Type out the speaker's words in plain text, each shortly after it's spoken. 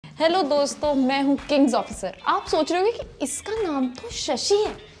Hello दोस्तों, मैं हूँ किंग्स ऑफिसर। आप सोच रहे होंगे कि इसका नाम तो शशि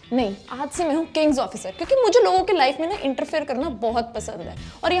है। नहीं, आज से मैं हूँ किंग्स ऑफिसर, क्योंकि मुझे लोगों के लाइफ में ना इंटरफेयर करना बहुत पसंद है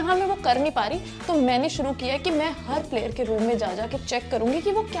और यहाँ मैं वो कर नहीं पा रही। तो मैंने शुरू किया कि मैं हर प्लेयर के रूम में जा के चेक करूंगी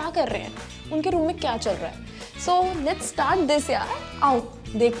कि वो क्या कर रहे हैं, उनके रूम में क्या चल रहा है। सो लेट्स स्टार्ट दिस यार। आओ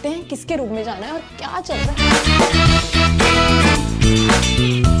देखते हैं किसके रूम में जाना है और क्या चल रहा है।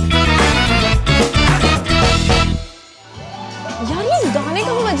 यार ये गाने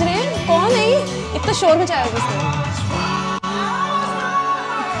कब बज रहे हैं? कौन है ये? इतना शोर मचाया किसने?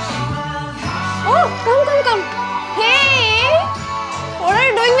 Oh, come. Hey, what are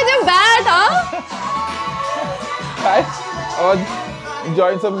you doing with your bat, huh? Hi.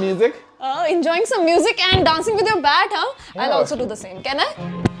 Enjoying some music? Enjoying some music and dancing with your bat, huh? Yeah. I'll also do the same. Can I?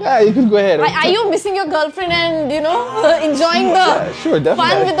 Yeah, you can go ahead. Are you missing your girlfriend and enjoying the sure, definitely.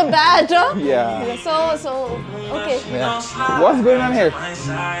 fun with the bat, huh? Yeah. So okay. Yeah. What's going on here?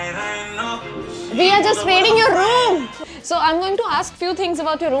 We are just raiding your room. So I'm going to ask few things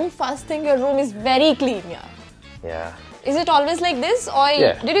about your room. First thing, your room is very clean, yeah. Yeah. Is it always like this, or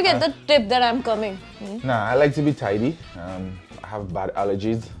did you get the tip that I'm coming? Nah, I like to be tidy. I have bad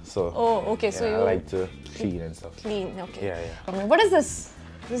allergies, so. Oh, okay. Yeah, So you I like to clean and stuff. clean, okay. Yeah. What is this?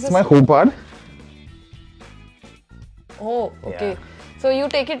 This It's my home pod. Oh, okay. Yeah. So you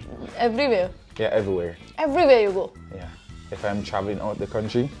take it everywhere. Yeah, everywhere. Everywhere you go. Yeah. If I'm traveling out the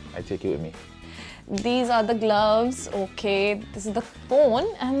country, I take it with me. These are the gloves. Okay. This is the phone,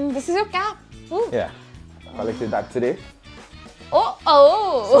 and this is your cap. Ooh. Yeah. I collected that today. Oh.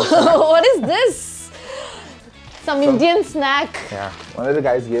 What is this? Some Indian snack. Yeah. One of the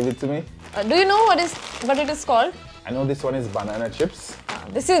guys gave it to me. Do you know what it is called? I know this one is banana chips.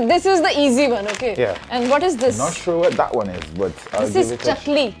 This is the easy one, okay? Yeah. And what is this? Not sure what that one is, but I'll This give is it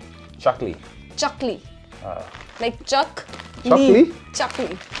chakli. Chakli. Chakli. Like chuck. Chakli?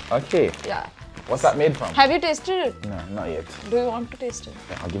 Chakli. Okay. Yeah. What's that made from? Have you tasted it? No, not yet. Do you want to taste it?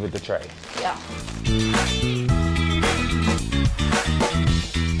 Yeah, I'll give it a try. Yeah.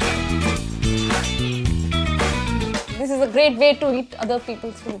 This is a great way to eat other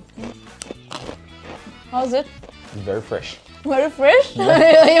people's food. How's it? It's very fresh. Very fresh?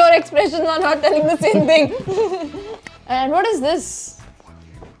 Your expressions are not telling the same thing. And what is this?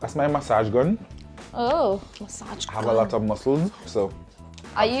 That's my massage gun. Oh, massage gun. I have a lot of muscles, so.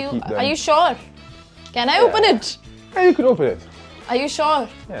 Are you sure? Can I open it? Yeah, you can open it. Are you sure?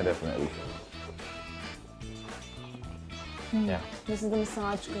 Yeah, definitely. Yeah. This is the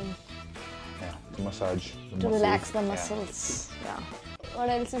massage gun. Yeah, to massage the To muscles. relax the muscles. Yeah. What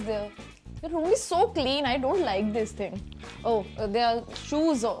else is there? Your room is so clean. I don't like this thing. Oh, there are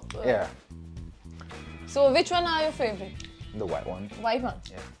shoes. Yeah, So which one are your favorite? the white one. White one.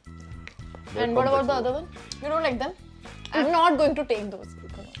 Yeah. And what about the other one? You don't like them? I'm not going to take those.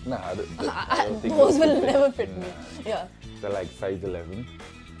 Come on. Nah, I don't think Those they'll will fit. never fit me. Nah. Yeah. They're like size 11.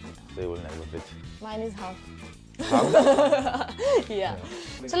 They will never fit. Mine is half. How? Yeah.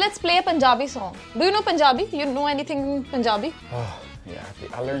 So let's play a Punjabi song. Do you know Punjabi? You know anything in Punjabi? Yeah,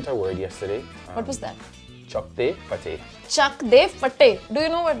 I learned a word yesterday. What was that? Chakte pate. Chak de fate. Do you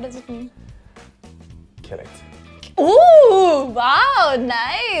know what does it mean? Kill it. Ooh, wow,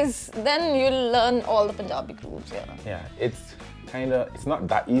 nice. Then you'll learn all the Punjabi grooves, yeah. Yeah, it's not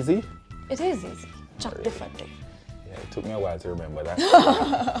that easy. It is easy. Chak de fate. Yeah, it took me a while to remember that.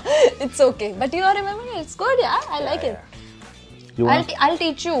 It's okay, but you are remembering it. It's good, yeah. I like it. I'll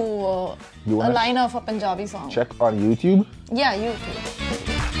teach you a line of a Punjabi song. Check on YouTube. Yeah, YouTube.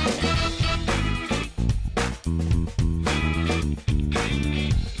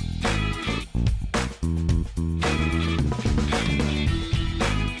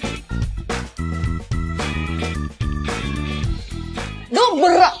 No,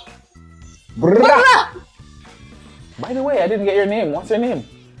 burra. Brrrah! By the way, I didn't get your name. What's your name?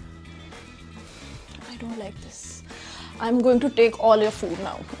 I don't like this. I'm going to take all your food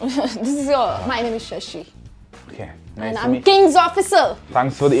now. My name is Shashi. Okay, And nice to I'm meet you. King's Officer.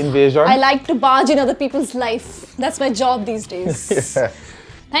 Thanks for the invasion. I like to barge in other people's life. That's my job these days. Yeah.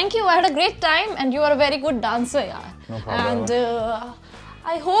 Thank you. I had a great time, and you are a very good dancer, yeah. No problem. And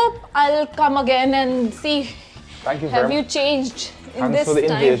I hope I'll come again and see. Thank you very Have much. you changed in Thanks this for the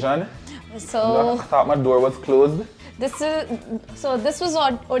time? invasion. So I thought my door was closed. this was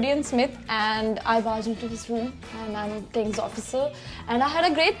Odean Smith, and I barged into his room, and I'm King's Officer, and I had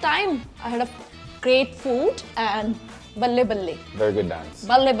a great time. I had a great food and balle balle. Very good dance.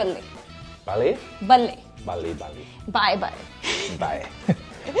 Balle balle. Ballet? Balle. Ballet, ballet. Bye bye. Bye.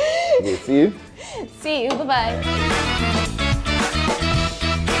 Okay, see you. See you. Bye bye.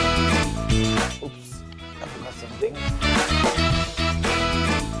 Oops, I forgot something.